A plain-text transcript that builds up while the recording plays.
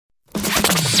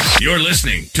You're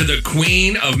listening to the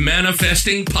Queen of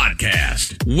Manifesting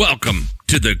podcast. Welcome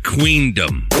to the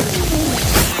Queendom.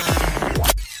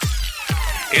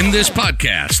 In this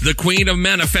podcast, the Queen of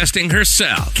Manifesting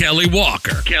herself, Kelly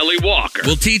Walker,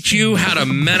 will teach you how to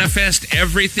manifest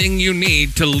everything you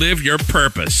need to live your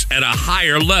purpose at a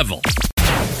higher level.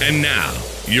 And now,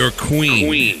 your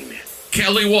Queen,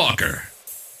 Kelly Walker.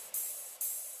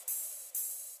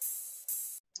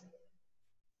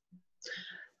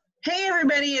 Hey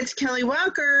everybody, it's Kelly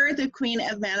Walker, the Queen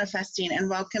of Manifesting, and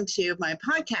welcome to my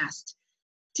podcast.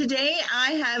 Today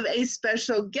I have a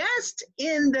special guest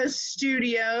in the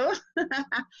studio.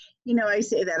 You know, I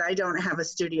say that I don't have a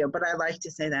studio, but I like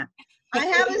to say that. I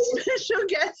have a special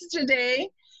guest today,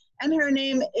 and her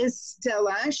name is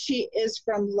Stella. She is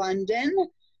from London,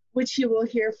 which you will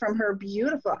hear from her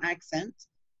beautiful accent.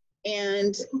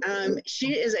 And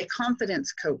she is a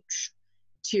confidence coach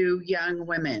to young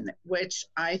women, which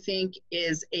I think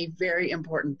is a very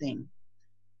important thing.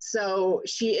 So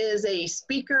she is a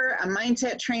speaker, a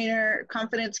mindset trainer,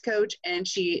 confidence coach, and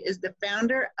she is the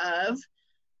founder of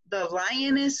the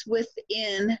Lioness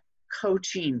Within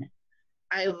Coaching.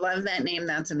 I love that name.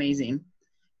 That's amazing.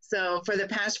 So for the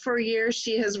past 4 years,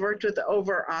 she has worked with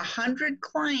over 100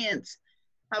 clients,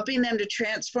 helping them to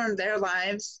transform their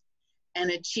lives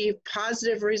and achieve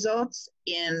positive results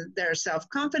in their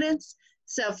self-confidence,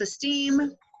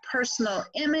 self-esteem, personal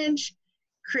image,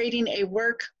 creating a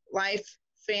work-life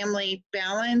family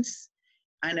balance.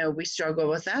 I know we struggle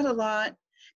with that a lot,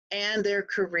 and their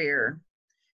career.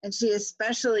 And she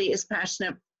especially is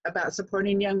passionate about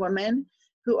supporting young women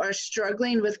who are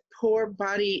struggling with poor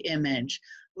body image,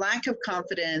 lack of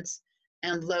confidence,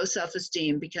 and low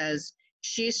self-esteem, because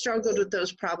she struggled with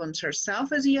those problems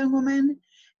herself as a young woman,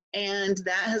 and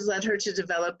that has led her to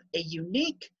develop a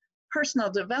unique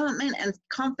personal development and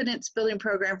confidence building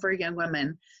program for young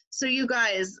women. So you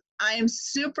guys, I am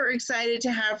super excited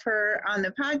to have her on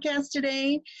the podcast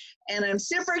today, and I'm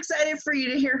super excited for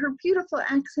you to hear her beautiful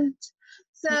accent.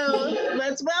 So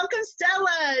let's welcome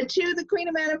Stella to the Queen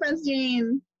of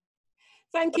Manifesting.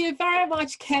 Thank you very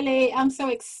much, Kelly. I'm so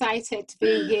excited to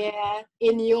be here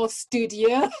in your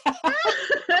studio.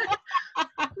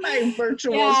 My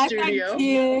virtual studio.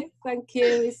 Thank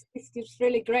you. It's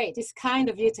really great. It's kind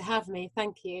of you to have me.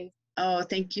 Thank you. Oh,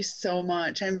 thank you so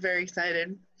much. I'm very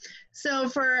excited. So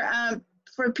for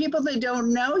people that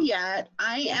don't know yet,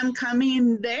 I am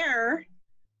coming there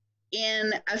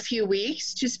in a few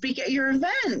weeks to speak at your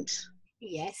event.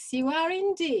 Yes, you are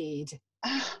indeed.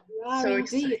 Oh, you are so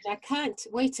indeed. excited. I can't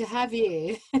wait to have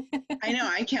you. I know.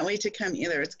 I can't wait to come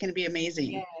either. It's going to be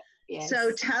amazing. Yeah, yes.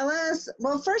 So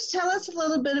first tell us a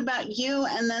little bit about you,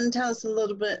 and then tell us a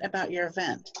little bit about your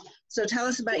event. So tell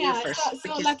us about you first,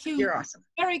 because like you're awesome.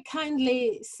 Very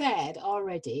kindly said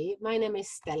already, my name is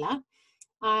Stella.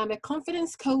 I'm a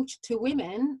confidence coach to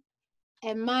women,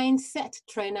 a mindset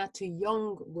trainer to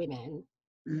young women,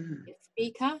 a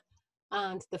speaker,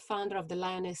 and the founder of the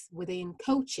Lioness Within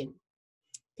Coaching.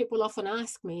 People often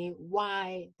ask me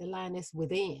why the Lioness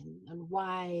Within and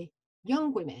why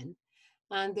young women.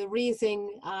 And the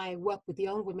reason I work with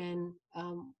young women,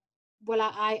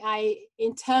 I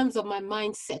in terms of my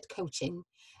mindset coaching,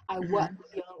 I work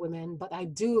with young women, but I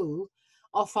do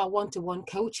offer one-to-one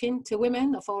coaching to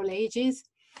women of all ages.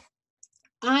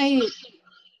 I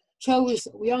chose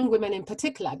young women in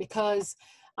particular because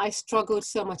I struggled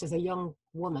so much as a young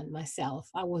woman myself.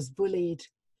 I was bullied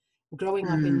growing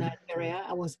up in Nigeria.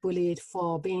 I was bullied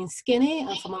for being skinny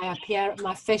and for my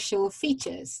facial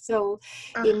features. So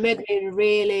it made me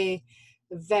really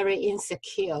very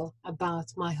insecure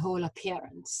about my whole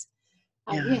appearance.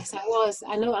 Yes, I was.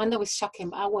 I know it's shocking,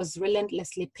 but I was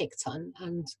relentlessly picked on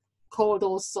and called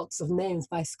all sorts of names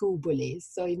by school bullies.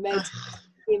 So it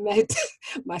made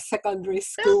my secondary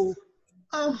school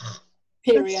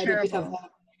period a bit of a,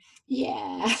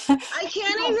 yeah. I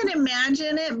can't even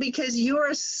imagine it, because you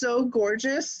are so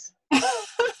gorgeous.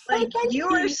 Like, you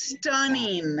are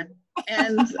stunning.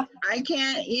 And I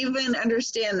can't even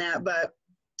understand that, but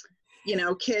you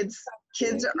know, kids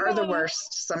are the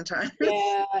worst sometimes.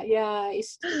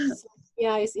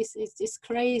 It's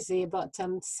crazy, but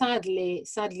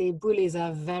sadly bullies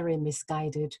are very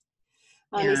misguided,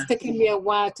 and it's taken me a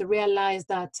while to realize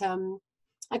that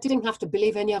I didn't have to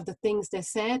believe any of the things they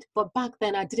said, but back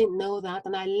then I didn't know that,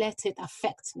 and I let it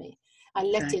affect me. I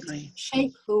let it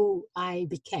shape who I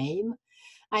became.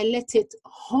 I let it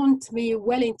haunt me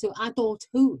well into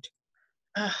adulthood.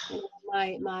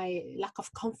 My lack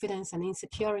of confidence and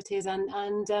insecurities,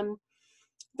 and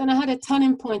then I had a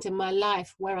turning point in my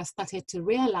life where I started to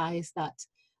realize that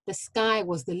the sky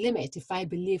was the limit if I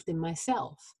believed in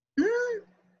myself.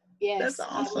 Yes. That's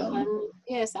awesome.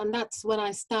 Yes, and that's when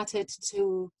I started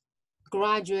to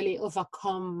gradually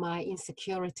overcome my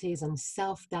insecurities and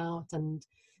self-doubt, and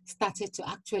started to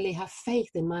actually have faith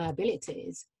in my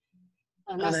abilities.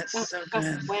 And Oh, that's so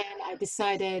that's good. when I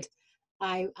decided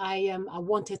I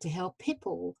wanted to help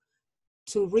people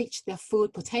to reach their full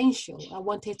potential. I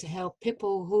wanted to help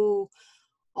people who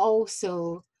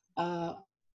also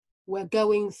were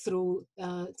going through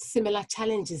similar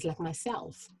challenges like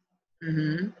myself.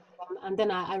 Mm-hmm. And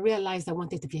then I realized I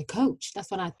wanted to be a coach.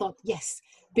 That's when I thought, yes,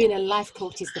 being a life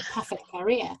coach is the perfect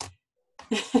career.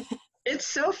 It's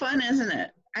so fun, isn't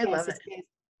it? I Yes, love it it.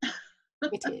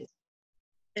 is. It is.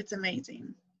 It's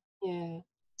amazing. Yeah.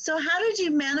 So how did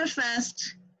you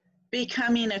manifest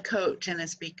becoming a coach and a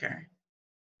speaker?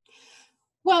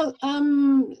 Well,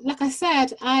 like I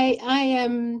said, I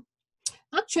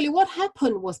actually what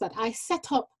happened was that I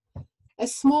set up a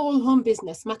small home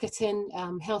business marketing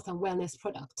health and wellness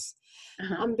products.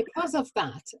 Uh-huh. And because of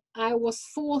that, I was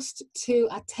forced to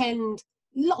attend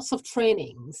lots of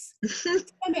trainings,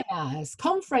 seminars,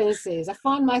 conferences. I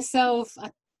found myself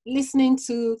listening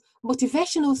to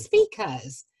motivational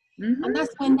speakers. Mm-hmm. And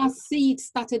that's when that seed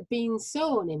started being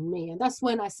sown in me. And that's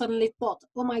when I suddenly thought,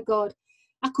 oh my God,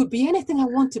 I could be anything I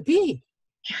want to be.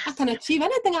 I can achieve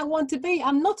anything I want to be.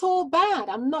 I'm not all bad.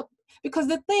 I'm not, because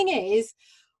the thing is,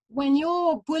 when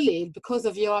you're bullied because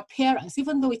of your appearance,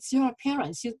 even though it's your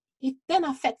appearance, it then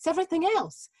affects everything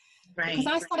else. Right. Because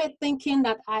I started thinking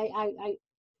that I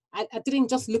didn't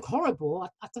just look horrible.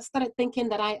 I just started thinking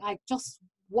that I just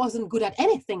wasn't good at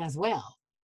anything as well.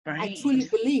 I Right. truly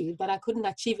believed that I couldn't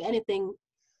achieve anything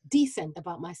decent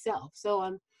about myself.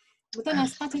 So, but then I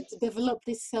started to develop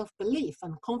this self-belief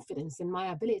and confidence in my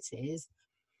abilities.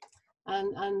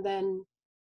 And then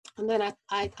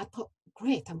I thought,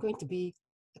 great, I'm going to be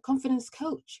a confidence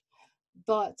coach.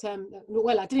 But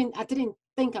well, I didn't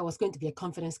think I was going to be a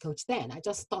confidence coach then. I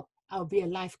just thought I'll be a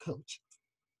life coach.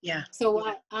 Yeah.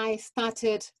 So I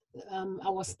started, I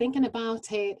was thinking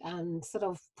about it and sort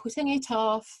of putting it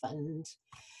off and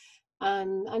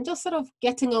just sort of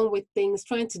getting on with things,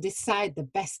 trying to decide the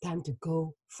best time to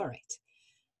go for it.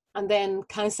 And then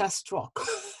cancer struck.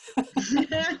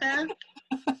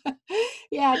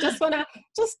 Yeah, just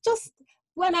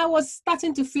when I was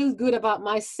starting to feel good about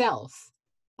myself,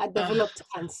 I developed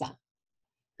cancer.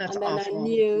 That's And then awful. I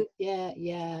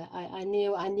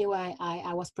knew, I knew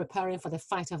I was preparing for the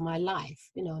fight of my life,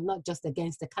 you know, not just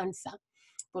against the cancer,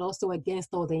 but also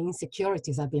against all the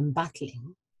insecurities I've been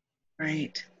battling.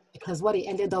 Right. Because what it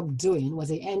ended up doing was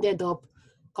it ended up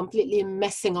completely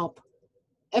messing up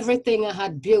everything I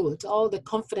had built, all the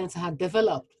confidence I had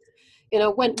developed. You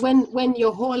know, when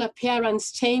your whole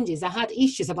appearance changes, I had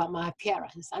issues about my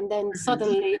appearance, and then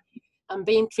suddenly I'm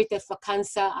being treated for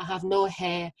cancer. I have no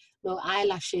hair, no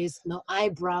eyelashes, no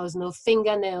eyebrows, no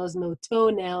fingernails, no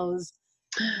toenails.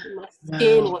 My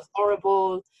skin was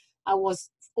horrible. I was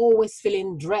always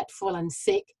feeling dreadful and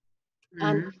sick.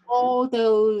 And all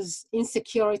those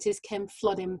insecurities came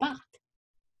flooding back.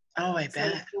 Oh, I So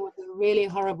bet. it was a really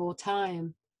horrible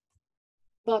time.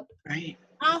 But Right.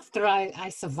 after I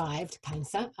survived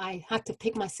cancer, I had to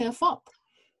pick myself up.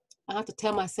 I had to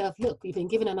tell myself, look, you've been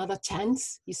given another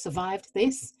chance. You survived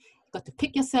this. You've got to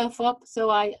pick yourself up. So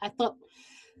I thought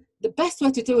the best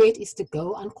way to do it is to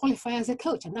go and qualify as a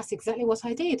coach. And that's exactly what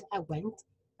I did. I went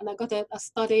and I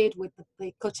studied with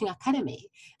the coaching academy.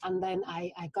 And then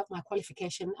I got my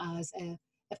qualification as a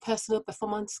personal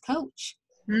performance coach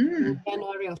in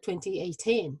January of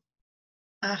 2018.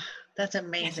 Ah, that's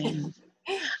amazing.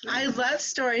 I love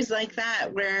stories like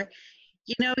that where,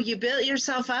 you know, you built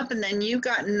yourself up and then you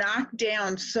got knocked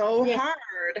down so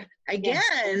hard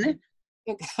again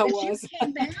that you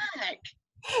came back.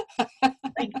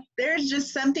 Like, there's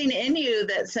just something in you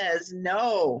that says,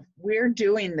 no, we're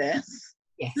doing this.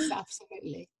 Yes,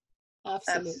 absolutely.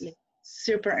 Absolutely. That's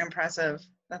super impressive.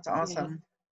 That's awesome.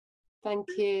 Yeah. Thank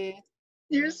you.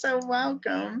 You're so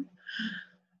welcome.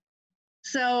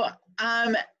 So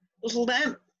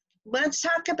let's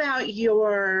talk about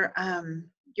your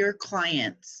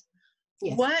clients.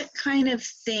 Yes. What kind of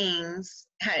things,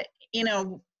 you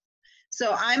know,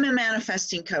 so I'm a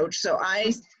manifesting coach, so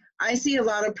I see a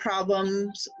lot of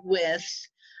problems with,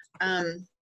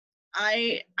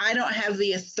 I don't have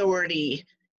the authority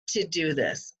to do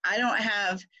this. I don't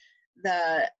have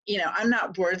I'm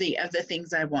not worthy of the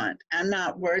things I want. I'm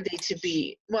not worthy to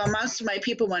be, well, most of my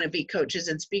people want to be coaches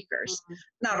and speakers.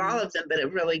 Not all of them, but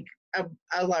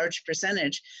a large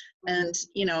percentage. And,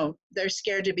 you know, they're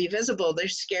scared to be visible. They're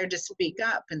scared to speak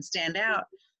up and stand out.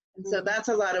 And so that's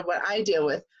a lot of what I deal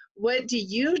with. What do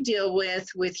you deal with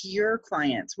your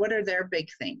clients? What are their big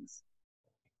things?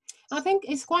 I think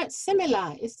it's quite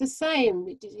similar. It's the same.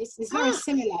 It's very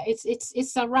similar.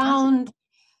 It's around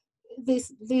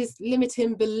these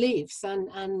limiting beliefs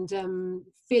and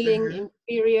feeling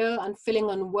inferior and feeling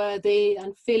unworthy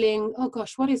and feeling, oh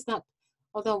gosh, what is that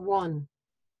other one?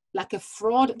 Like a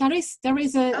fraud. There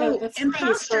is a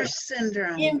imposter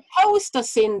syndrome. Imposter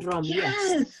syndrome.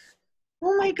 Yes.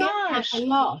 Oh my gosh.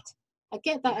 I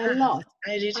get that a lot.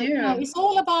 I do too. It's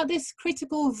all about this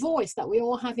critical voice that we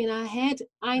all have in our head.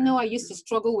 I know I used to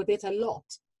struggle with it a lot.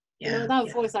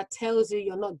 That voice that tells you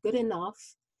you're not good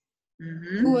enough.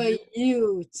 Who are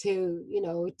you to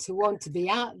want to be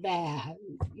out there?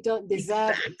 You don't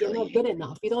deserve it. You're not good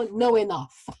enough. You don't know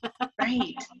enough.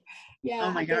 Right. Yeah.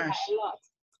 Oh my gosh.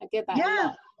 I get that a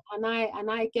lot.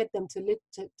 And I get them to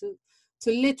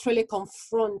literally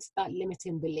confront that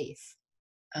limiting belief.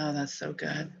 Oh, that's so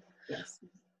good. Yes.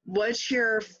 What's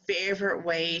your favorite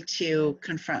way to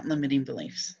confront limiting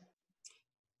beliefs?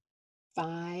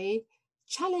 By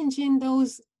challenging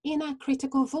those inner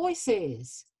critical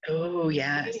voices. Oh,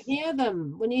 yes.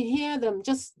 When you hear them,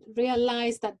 just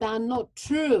realize that they're not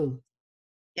true.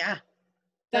 Yeah.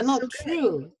 They're not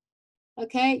true.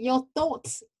 Okay? Your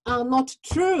thoughts are not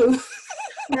true.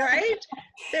 Right?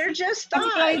 They're just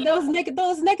thoughts. Like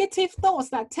those negative thoughts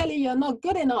that tell you you're not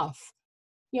good enough.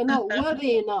 You're not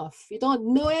worthy enough. You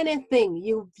don't know anything.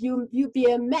 You be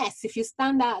a mess. If you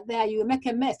stand out there, you make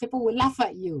a mess. People will laugh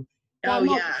at you. They're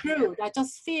not true. They're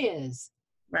just fears.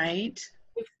 Right.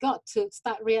 You've got to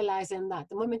start realizing that.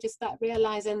 The moment you start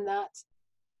realizing that,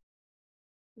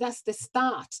 that's the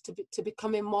start to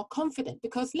becoming more confident.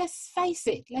 Because let's face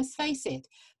it,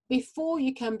 before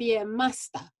you can be a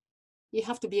master, you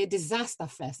have to be a disaster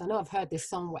first. I know I've heard this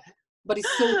somewhere, but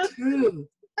it's so true.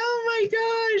 Oh my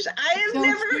gosh, I have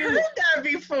never heard that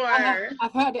before.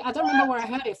 I've heard it. I don't remember where I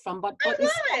heard it from, but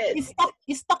it's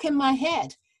stuck in my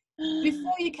head.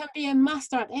 Before you can be a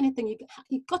master at anything,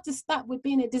 you got to start with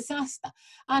being a disaster.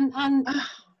 And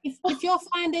if you're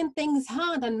finding things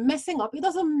hard and messing up, it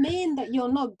doesn't mean that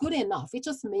you're not good enough. It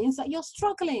just means that you're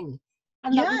struggling.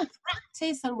 And that with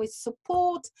practice and with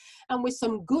support and with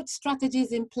some good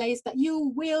strategies in place, that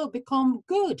you will become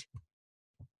good.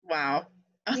 Wow.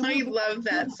 I love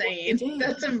that saying.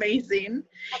 That's amazing.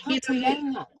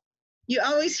 You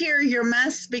always hear your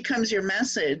mess becomes your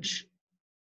message.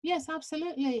 Yes,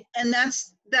 absolutely. And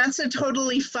that's a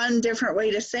totally fun, different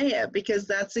way to say it, because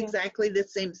that's exactly the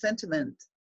same sentiment.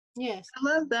 Yes. I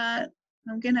love that.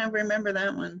 I'm going to remember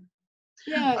that one.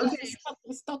 Yeah, okay.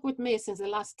 It's stuck with me since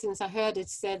I heard it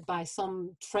said by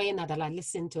some trainer that I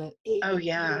listened to.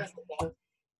 Years ago.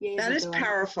 That is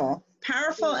powerful.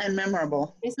 Powerful and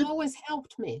memorable. It's always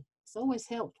helped me. Before you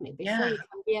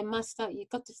can be a master, you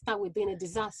got to start with being a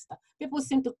disaster. People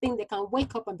seem to think they can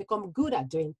wake up and become good at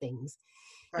doing things.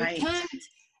 Right. You can't.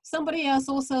 Somebody else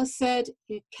also said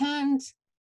you can't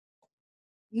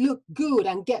look good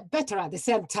and get better at the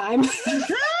same time.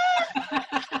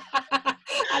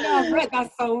 I know I've read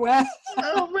that somewhere.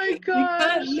 Oh my gosh. You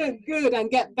can't look good and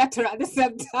get better at the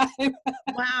same time.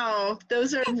 Wow.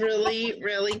 Those are really,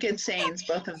 really good sayings,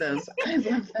 both of those. I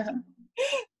love them.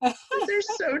 They're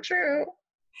so true.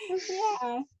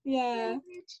 Yeah.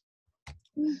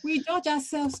 We judge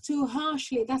ourselves too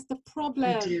harshly. That's the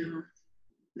problem. We do.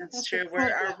 That's true.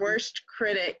 We're our worst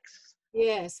critics.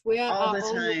 Yes, we are all our the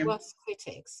time. own worst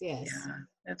critics. Yes. Yeah,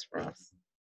 that's rough. Yes.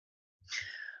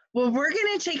 Well, we're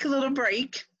going to take a little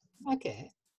break.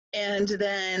 Okay. And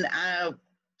then,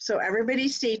 so everybody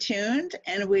stay tuned,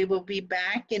 and we will be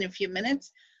back in a few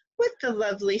minutes with the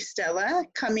lovely Stella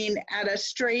coming at us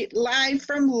straight live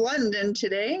from London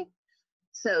today.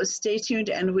 So stay tuned,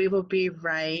 and we will be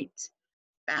right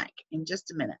back in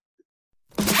just a minute.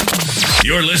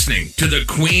 You're listening to the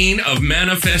Queen of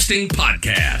Manifesting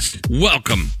podcast.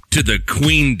 Welcome to the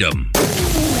Queendom.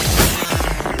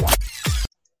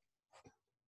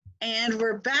 And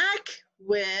we're back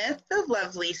with the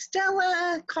lovely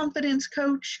Stella, confidence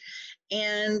coach.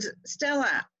 And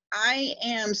Stella, I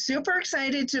am super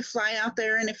excited to fly out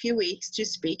there in a few weeks to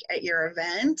speak at your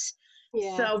event.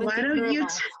 Yeah, so why don't you,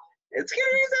 it's going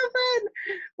to be so fun.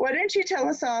 Why don't you tell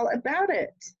us all about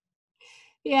it?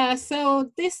 Yeah, so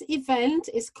this event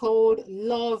is called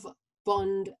Love,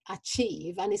 Bond,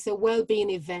 Achieve, and it's a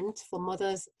well-being event for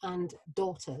mothers and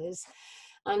daughters.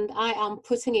 And I am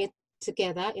putting it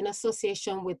together in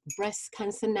association with Breast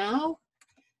Cancer Now.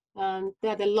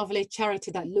 They're the lovely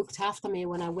charity that looked after me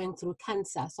when I went through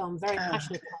cancer. So I'm very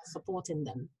passionate about supporting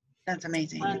them. That's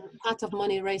amazing. And part of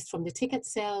money raised from the ticket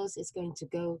sales is going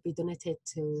to be donated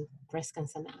to Breast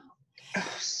Cancer Now.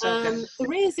 So good. The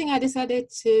reason I decided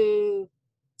to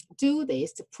do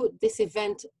this, to put this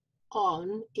event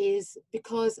on is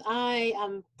because I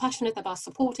am passionate about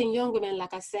supporting young women.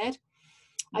 Like I said,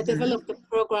 I developed a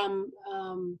program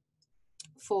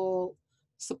for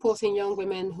supporting young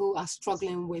women who are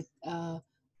struggling with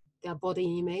their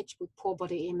body image, with poor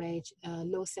body image,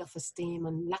 low self-esteem,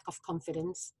 and lack of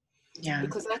confidence. Yeah.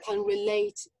 Because I can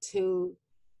relate to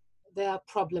their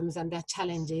problems and their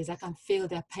challenges. I can feel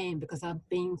their pain because I've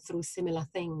been through similar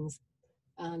things.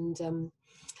 And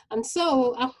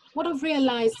so what I've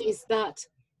realized is that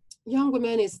young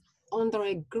women is under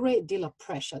a great deal of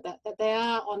pressure, that they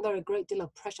are under a great deal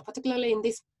of pressure, particularly in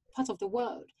this part of the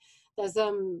world. There's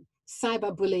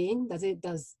cyberbullying,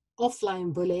 there's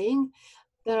offline bullying,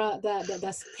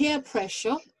 there's peer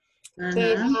pressure,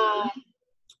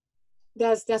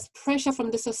 there's pressure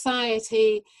from the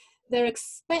society. They're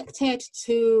expected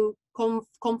to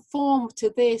conform to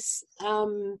this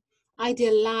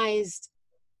idealized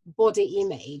body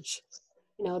image,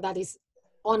 that is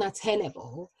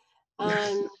unattainable.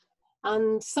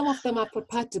 And some of them are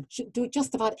prepared to do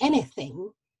just about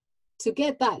anything to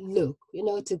get that look,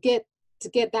 to get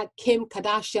that Kim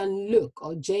Kardashian look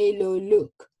or J-Lo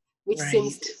look, which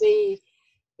seems to be,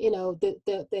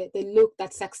 the look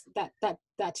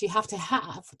that you have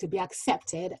to be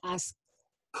accepted as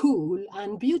cool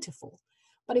and beautiful.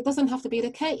 But it doesn't have to be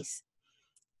the case.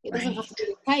 It doesn't have to be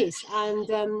the case.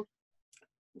 And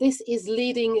this is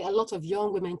leading a lot of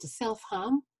young women to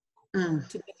self-harm,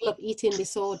 to develop eating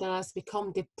disorders,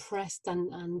 become depressed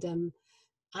and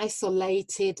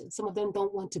isolated. Some of them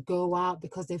don't want to go out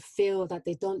because they feel that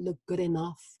they don't look good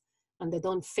enough and they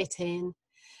don't fit in.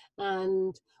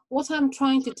 And what I'm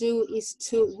trying to do is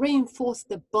to reinforce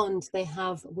the bond they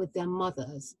have with their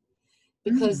mothers.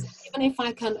 Because even if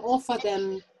I can offer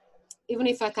them, even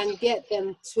if I can get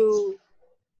them to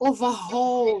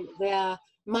overhaul their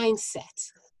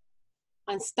mindset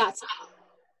and start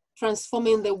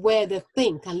transforming the way they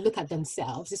think and look at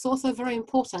themselves, it's also very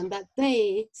important that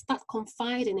they start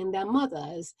confiding in their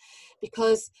mothers,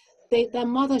 because their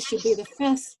mother should be the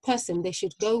first person they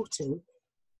should go to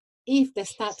if they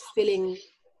start feeling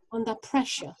under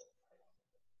pressure.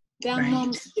 Their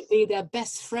moms should be their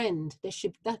best friend.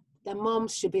 Their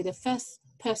moms should be the first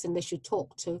person they should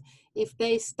talk to if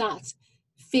they start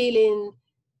feeling,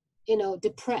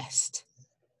 depressed,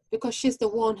 because she's the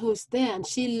one who's there and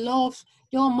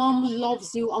your mom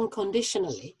loves you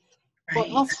unconditionally. But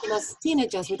often as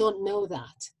teenagers, we don't know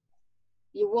that.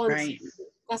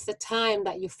 That's the time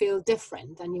that you feel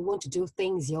different and you want to do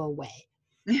things your way.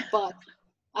 But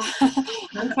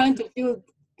I'm trying to build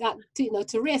that,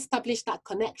 to reestablish that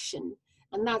connection.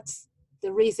 And that's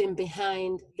the reason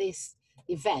behind this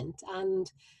event. And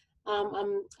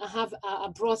I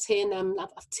brought in,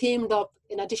 I've teamed up,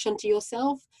 in addition to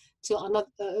yourself, to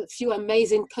a few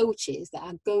amazing coaches that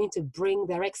are going to bring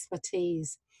their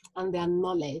expertise and their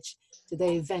knowledge to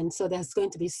the event. So there's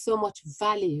going to be so much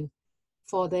value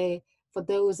for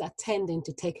those attending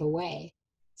to take away.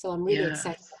 So I'm really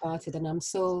excited about it, and I'm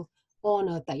so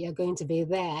honored that you're going to be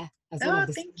there as one of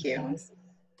the speakers.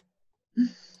 You.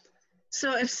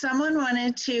 So if someone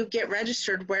wanted to get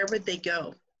registered, where would they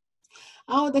go?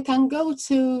 Oh, they can go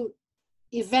to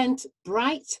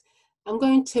Eventbrite. I'm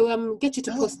going to get you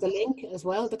to post the link as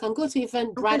well. They can go to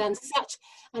Eventbrite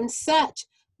and search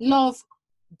Love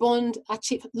Bond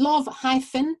Achieve,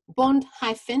 Love-Bond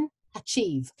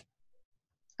Achieve.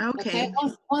 Okay.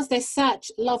 Once they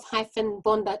search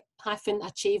Love-Bond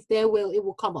Achieve, it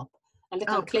will come up, and they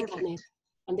can click on it,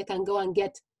 and they can go and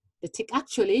get the ticket.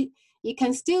 Actually, you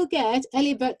can still get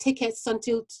early bird tickets up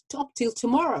till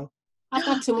tomorrow.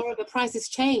 After tomorrow, the prices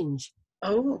change.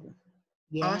 Oh,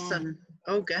 yeah. Awesome.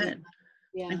 Oh, good.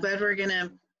 Yeah. I'm glad we're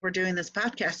doing this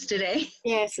podcast today.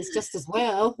 Yes, it's just as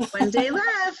well. 1 day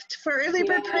left for early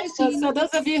bird pricing. So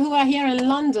those of you who are here in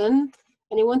London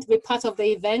and you want to be part of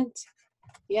the event,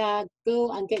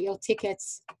 go and get your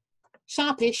tickets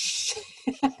sharpish.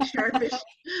 Sharpish.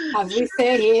 As we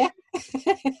say here.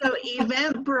 So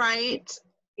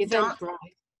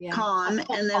Eventbrite.com,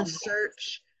 and then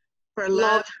search for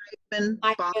Love-Bond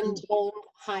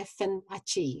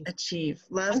Achieve.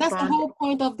 Love, and that's bond. the whole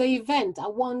point of the event. I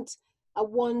want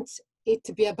it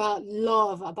to be about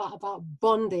love, about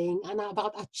bonding, and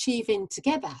about achieving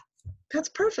together. That's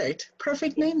perfect.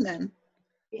 Perfect name then.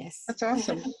 Yes. That's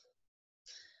awesome.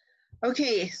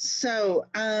 Okay, so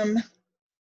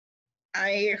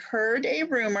I heard a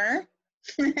rumor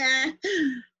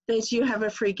that you have a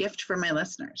free gift for my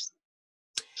listeners.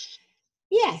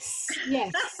 Yes.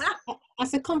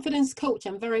 As a confidence coach,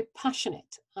 I'm very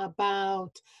passionate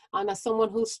about, and as someone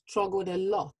who struggled a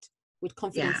lot with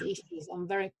confidence issues, I'm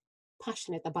very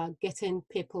passionate about getting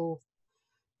people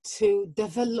to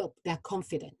develop their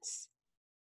confidence.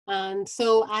 And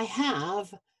so I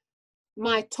have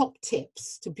my top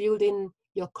tips to building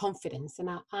your confidence. And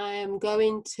I am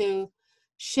going to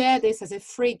share this as a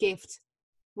free gift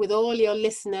with all your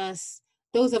listeners,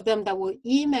 those of them that will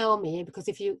email me, because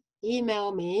if you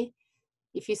email me,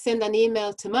 if you send an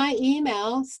email to my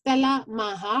email, Stella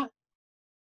Maher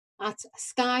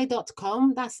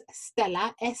 @sky.com, that's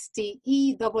Stella,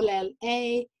 Stella,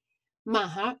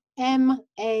 Maher,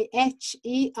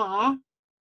 MAHER,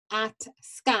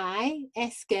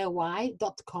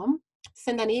 @sky.com.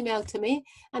 Send an email to me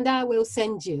and I will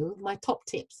send you my top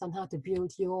tips on how to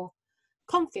build your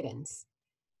confidence.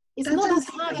 It's not as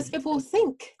hard as people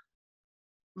think.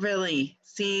 Really?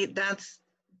 See, that's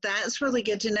really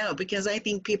good to know, because I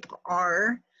think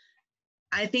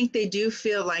I think they do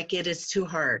feel like it is too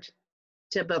hard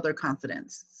to build their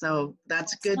confidence. So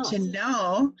that's good to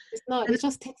know. It's not. It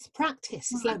just takes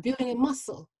practice. It's like building a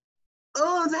muscle.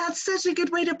 Oh, that's such a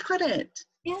good way to put it.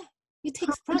 Yeah, it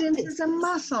takes Confidence practice. is a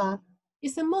muscle.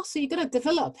 It's a muscle. You got to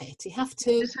develop it. You have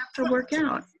to. You just have to work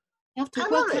out. You have to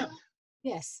work out.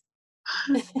 Yes.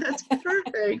 That's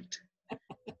perfect.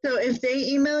 So if they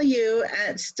email you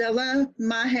at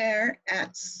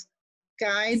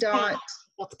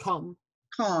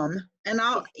stellamaher@sky.com, and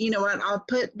I'll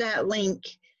put that link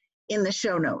in the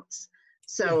show notes.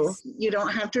 So you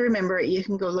don't have to remember it. You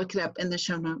can go look it up in the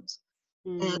show notes.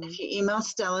 And if you email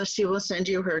Stella, she will send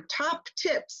you her top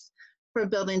tips for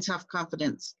building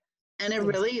self-confidence. And it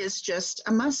really is just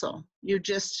a muscle. You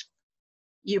just,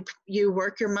 you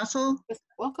work your muscle. Just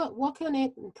walk on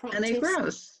it and practice. And it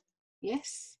grows.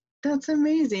 Yes. That's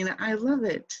amazing. I love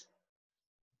it.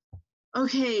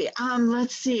 Okay,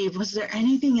 let's see. Was there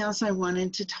anything else I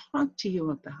wanted to talk to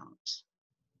you about?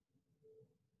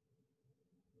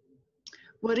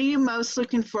 What are you most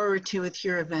looking forward to with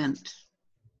your event?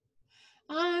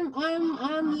 I'm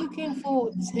looking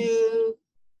forward to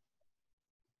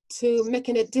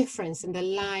making a difference in the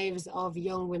lives of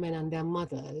young women and their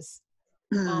mothers.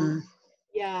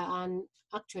 Yeah, and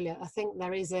actually, I think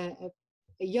there is a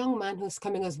young man who's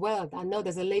coming as well. I know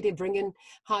there's a lady bringing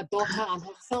her daughter and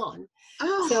her son.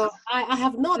 Oh, so I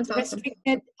have not awesome.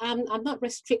 restricted. I'm not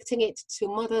restricting it to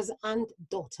mothers and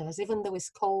daughters, even though it's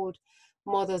called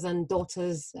Mothers and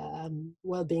Daughters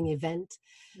Wellbeing Event.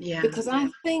 Yeah. Because I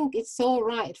think it's all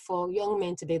right for young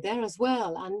men to be there as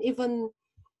well, and even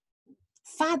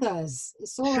fathers,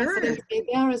 it's all right for them to be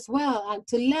there as well and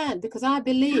to learn, because I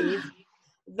believe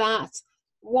that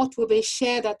what will be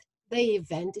shared at the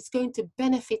event is going to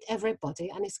benefit everybody,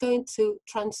 and it's going to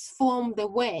transform the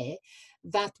way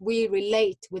that we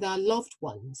relate with our loved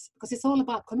ones, because it's all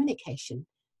about communication.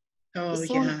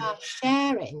 It's all about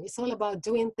sharing. It's all about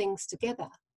doing things together.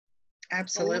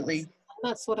 Absolutely. And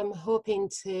that's what I'm hoping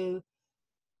to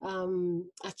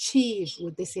achieve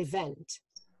with this event.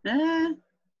 I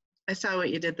saw what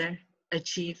you did there.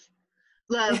 Achieve.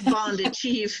 Love, bond,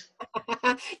 achieve.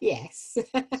 Yes.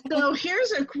 So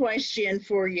here's a question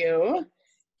for you.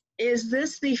 Is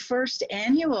this the first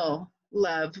annual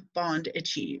Love, Bond,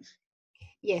 Achieve?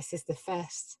 Yes, it's the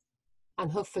first, and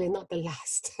hopefully not the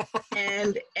last.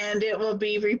 and it will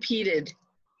be repeated.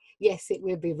 Yes, it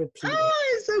will be repeated. Oh,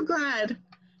 I'm so glad.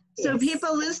 Yes. So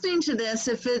people listening to this,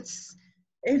 if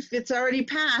it's already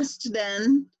passed,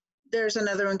 then there's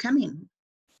another one coming.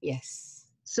 Yes.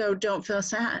 So don't feel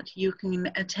sad. You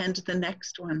can attend the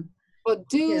next one. But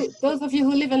those of you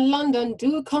who live in London,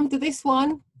 do come to this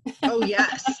one. Oh,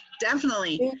 yes,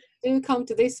 definitely. do come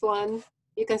to this one.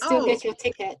 You can still get your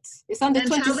tickets. It's on the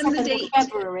 22nd of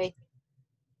February.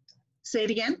 Say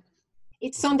it again.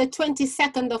 It's on the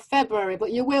 22nd of February,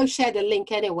 but you will share the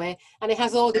link anyway, and it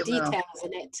has all the details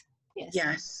in it. Yes.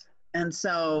 Yes. And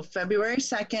so February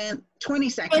 22nd,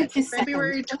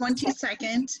 February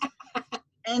 22nd.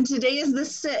 And today is the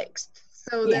 6th.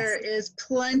 So there is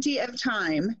plenty of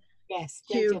time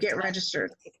to get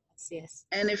registered. Yes.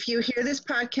 And if you hear this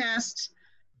podcast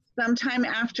sometime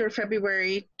after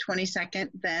February 22nd,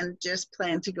 then just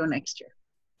plan to go next year.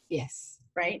 Yes.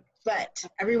 Right? But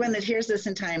everyone that hears this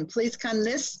in time, please come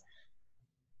this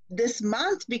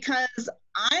month, because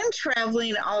I'm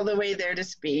traveling all the way there to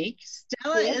speak.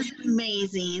 Stella is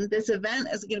amazing. This event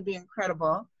is going to be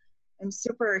incredible. I'm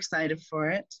super excited for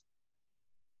it.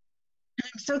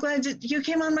 I'm so glad that you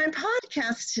came on my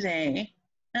podcast today.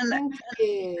 And Thank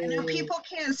you. I know people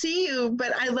can't see you,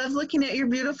 but I love looking at your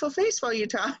beautiful face while you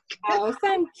talk. Oh,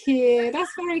 thank you.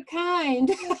 That's very kind.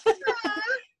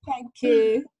 Thank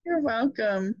you. You're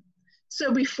welcome.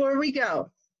 So before we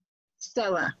go,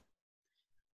 Stella,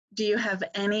 do you have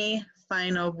any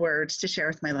final words to share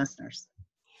with my listeners?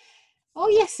 Oh,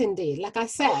 yes, indeed. Like I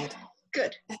said.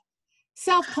 Good.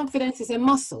 Self-confidence is a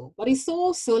muscle, but it's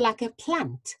also like a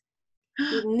plant.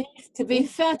 It needs to be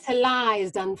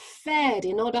fertilized and fed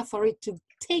in order for it to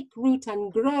take root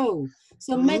and grow.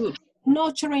 So make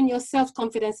nurturing your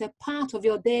self-confidence a part of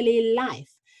your daily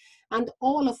life. And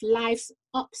all of life's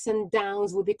ups and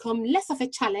downs will become less of a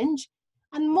challenge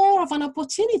and more of an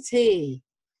opportunity.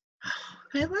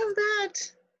 I love that.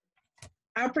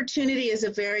 Opportunity is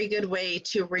a very good way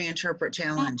to reinterpret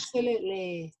challenge.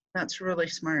 Absolutely. That's really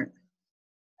smart.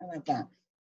 I like that.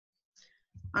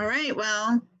 All right.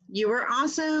 Well, you were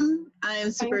awesome.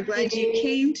 I'm super glad you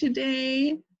came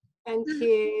today. Thank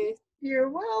you. You're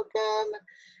welcome.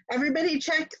 Everybody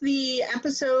check the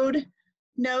episode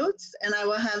notes, and I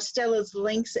will have Stella's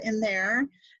links in there.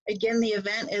 Again, the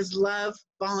event is Love,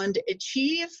 Bond,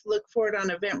 Achieve. Look for it on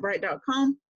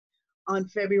eventbrite.com on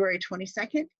February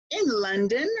 22nd in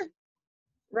London,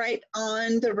 right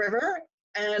on the river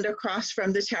and across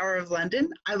from the Tower of London.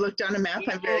 I looked on a map.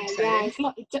 I'm very excited.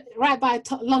 Yeah, it's right by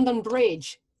London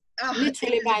Bridge.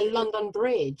 Literally by London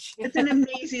Bridge. It's an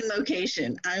amazing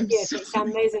location. Yes, it's an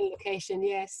amazing location,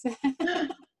 yes.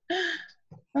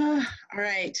 All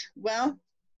right. Well,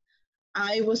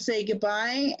 I will say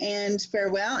goodbye and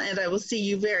farewell, and I will see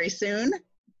you very soon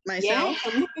myself.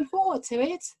 Yeah, I'm looking forward to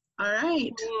it. All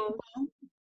right.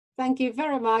 Thank you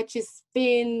very much. It's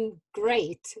been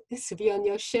great to be on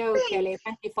your show, Thanks. Kelly.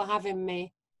 Thank you for having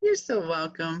me. You're so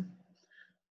welcome.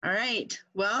 All right.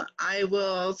 Well, I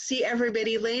will see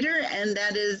everybody later, and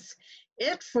that is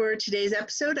it for today's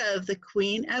episode of The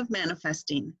Queen of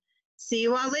Manifesting. See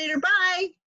you all later. Bye.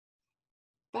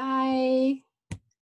 Bye.